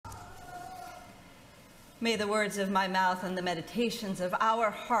May the words of my mouth and the meditations of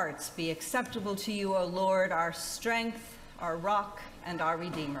our hearts be acceptable to you, O Lord, our strength, our rock, and our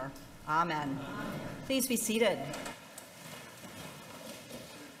Redeemer. Amen. Please be seated.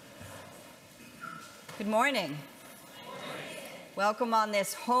 Good morning. Welcome on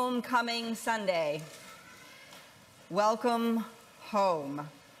this homecoming Sunday. Welcome home.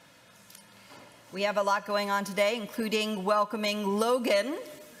 We have a lot going on today, including welcoming Logan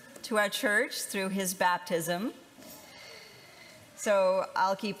to our church through his baptism. So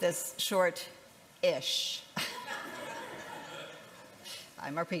I'll keep this short-ish.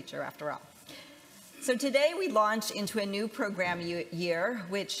 I'm a preacher after all. So today we launch into a new program year,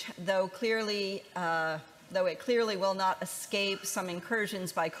 which though it clearly will not escape some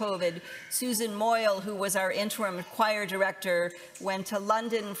incursions by COVID, Susan Moyle, who was our interim choir director, went to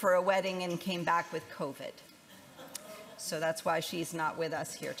London for a wedding and came back with COVID. So that's why she's not with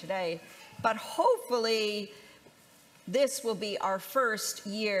us here today. But hopefully, this will be our first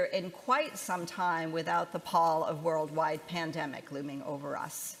year in quite some time without the pall of worldwide pandemic looming over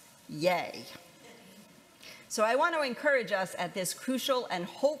us. Yay. So I want to encourage us at this crucial and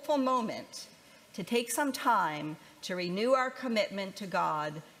hopeful moment to take some time to renew our commitment to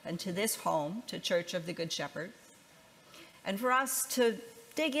God and to this home, to Church of the Good Shepherd, and for us to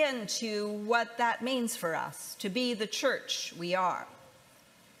dig into what that means for us, to be the church we are.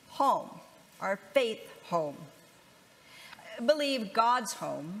 Home, our faith home. I believe God's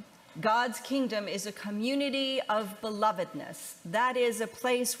home, God's kingdom, is a community of belovedness. That is a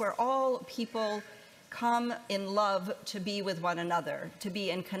place where all people come in love to be with one another, to be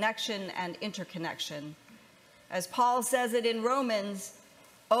in connection and interconnection. As Paul says it in Romans,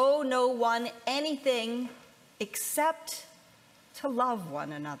 owe no one anything except to love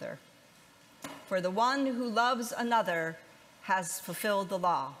one another. For the one who loves another has fulfilled the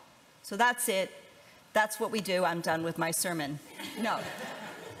law. So that's it. That's what we do. I'm done with my sermon. No,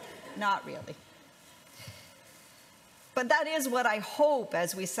 not really. But that is what I hope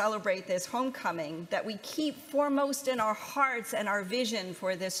as we celebrate this homecoming, that we keep foremost in our hearts and our vision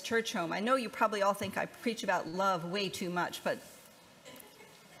for this church home. I know you probably all think I preach about love way too much, but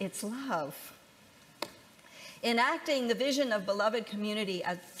it's love. Enacting the vision of beloved community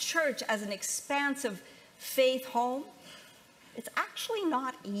as church, as an expansive faith home, it's actually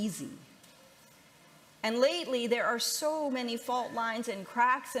not easy. And lately, there are so many fault lines and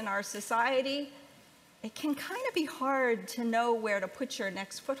cracks in our society, it can kind of be hard to know where to put your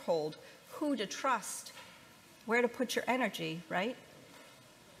next foothold, who to trust, where to put your energy, right?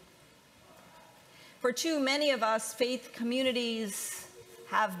 For too many of us, faith communities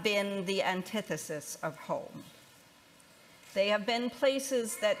have been the antithesis of home. They have been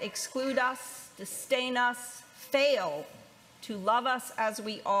places that exclude us, disdain us, fail to love us as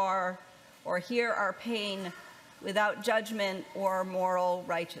we are, or hear our pain without judgment or moral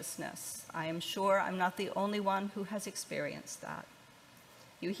righteousness. I am sure I'm not the only one who has experienced that.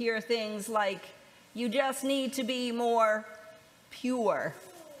 You hear things like, you just need to be more pure.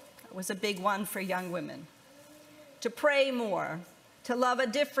 That was a big one for young women. To pray more, to love a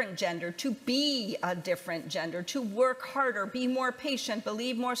different gender, to be a different gender, to work harder, be more patient,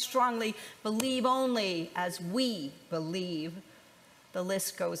 believe more strongly, believe only as we believe. The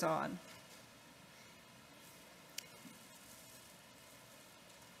list goes on.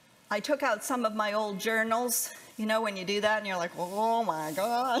 I took out some of my old journals. You know, when you do that and you're like, oh my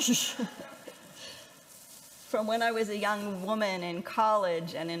gosh. From when I was a young woman in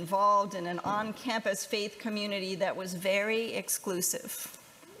college and involved in an on-campus faith community that was very exclusive.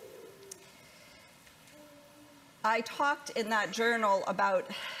 I talked in that journal about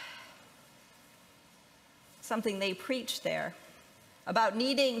something they preached there, about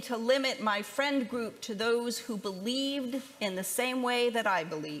needing to limit my friend group to those who believed in the same way that I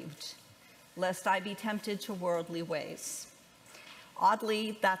believed, lest I be tempted to worldly ways.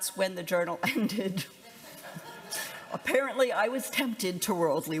 Oddly, that's when the journal ended. Apparently, I was tempted to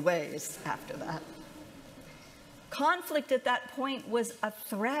worldly ways after that. Conflict at that point was a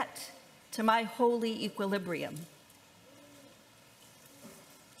threat to my holy equilibrium.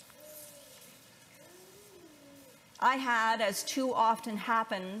 I had, as too often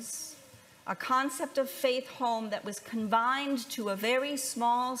happens, a concept of faith home that was confined to a very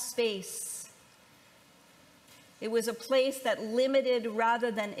small space. It was a place that limited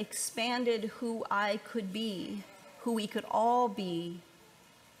rather than expanded who I could be, who we could all be.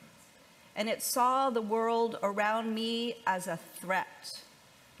 And it saw the world around me as a threat,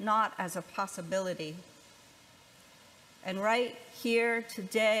 not as a possibility. And right here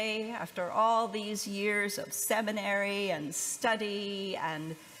today, after all these years of seminary and study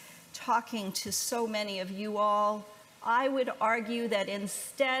and talking to so many of you all, I would argue that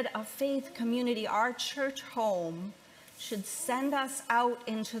instead a faith community, our church home, should send us out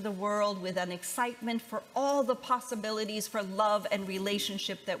into the world with an excitement for all the possibilities for love and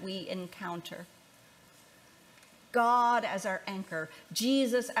relationship that we encounter. God as our anchor,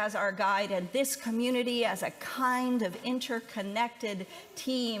 Jesus as our guide, and this community as a kind of interconnected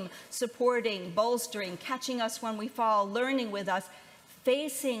team, supporting, bolstering, catching us when we fall, learning with us,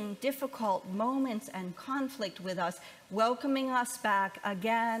 facing difficult moments and conflict with us, welcoming us back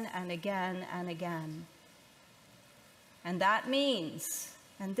again and again and again. And that means,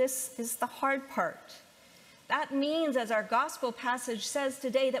 and this is the hard part, that means, as our gospel passage says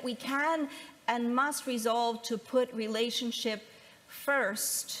today, that we can and must resolve to put relationship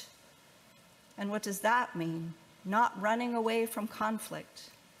first. And what does that mean? Not running away from conflict.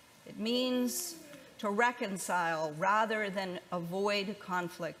 It means to reconcile rather than avoid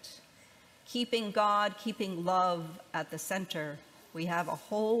conflict. Keeping God, keeping love at the center. We have a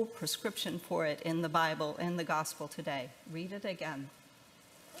whole prescription for it in the Bible, in the gospel today. Read it again.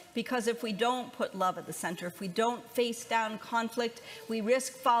 Because if we don't put love at the center, if we don't face down conflict, we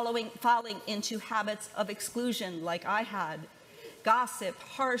risk falling into habits of exclusion like I had. Gossip,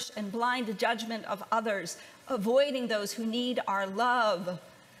 harsh and blind judgment of others, avoiding those who need our love,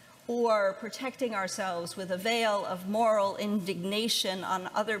 or protecting ourselves with a veil of moral indignation on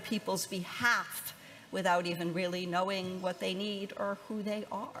other people's behalf without even really knowing what they need or who they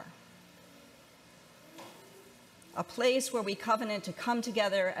are. A place where we covenant to come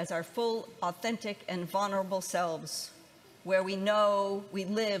together as our full, authentic, and vulnerable selves, where we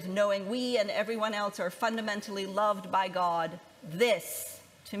live knowing we and everyone else are fundamentally loved by God. This,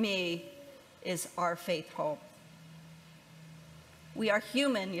 to me, is our faith home. We are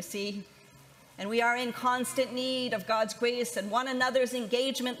human, you see, and we are in constant need of God's grace and one another's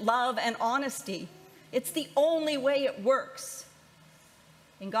engagement, love, and honesty. It's the only way it works.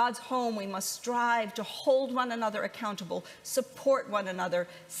 In God's home, we must strive to hold one another accountable, support one another,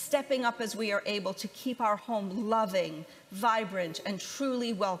 stepping up as we are able to keep our home loving, vibrant, and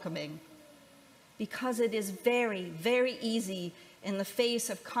truly welcoming. Because it is very, very easy in the face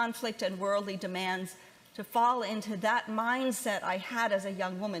of conflict and worldly demands to fall into that mindset I had as a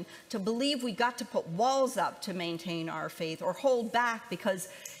young woman, to believe we got to put walls up to maintain our faith or hold back because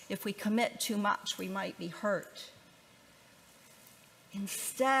if we commit too much, we might be hurt.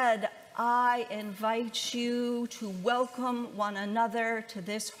 Instead, I invite you to welcome one another to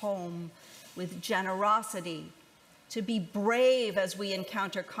this home with generosity, to be brave as we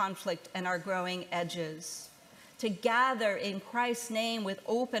encounter conflict and our growing edges, to gather in Christ's name with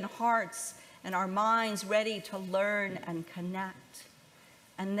open hearts and our minds ready to learn and connect.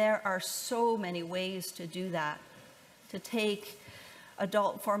 And there are so many ways to do that, to take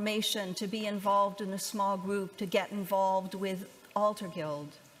adult formation, to be involved in a small group, to get involved with Altar Guild.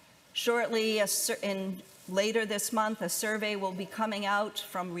 Shortly, later this month, a survey will be coming out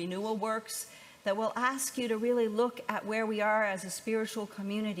from Renewal Works that will ask you to really look at where we are as a spiritual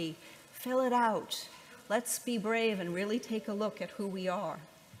community. Fill it out. Let's be brave and really take a look at who we are.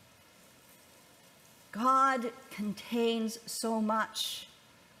 God contains so much.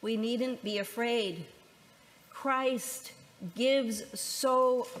 We needn't be afraid. Christ gives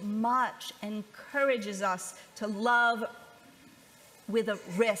so much, encourages us to love with a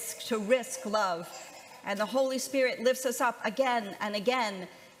risk, to risk love. And the Holy Spirit lifts us up again and again.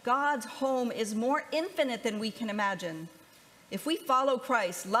 God's home is more infinite than we can imagine. If we follow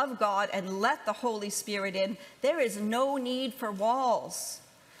Christ, love God, and let the Holy Spirit in, there is no need for walls.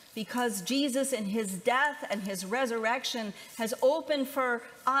 Because Jesus in his death and his resurrection has opened for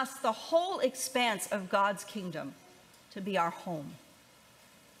us the whole expanse of God's kingdom to be our home.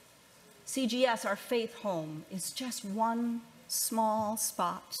 CGS, our faith home, is just one small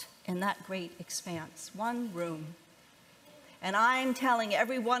spot in that great expanse, one room. And I'm telling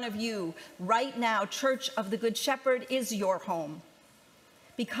every one of you right now, Church of the Good Shepherd is your home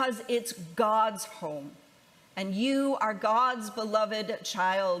because it's God's home. And you are God's beloved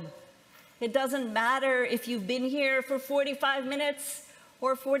child. It doesn't matter if you've been here for 45 minutes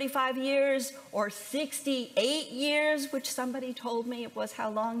or 45 years or 68 years, which somebody told me it was how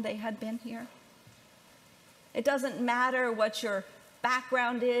long they had been here. It doesn't matter what your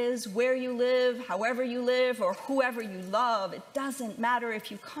background is, where you live, however you live, or whoever you love. It doesn't matter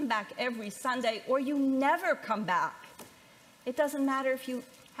if you come back every Sunday or you never come back. It doesn't matter if you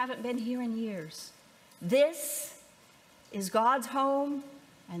haven't been here in years. This is God's home,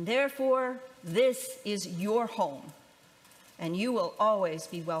 and therefore, this is your home, and you will always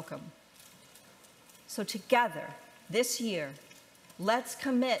be welcome. So together, this year, let's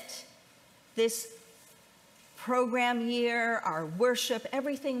commit this program year, our worship,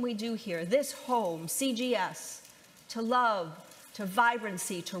 everything we do here, this home, CGS, to love, to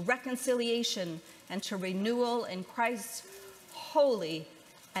vibrancy, to reconciliation, and to renewal in Christ's holy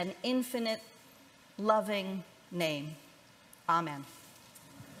and infinite loving name. Amen.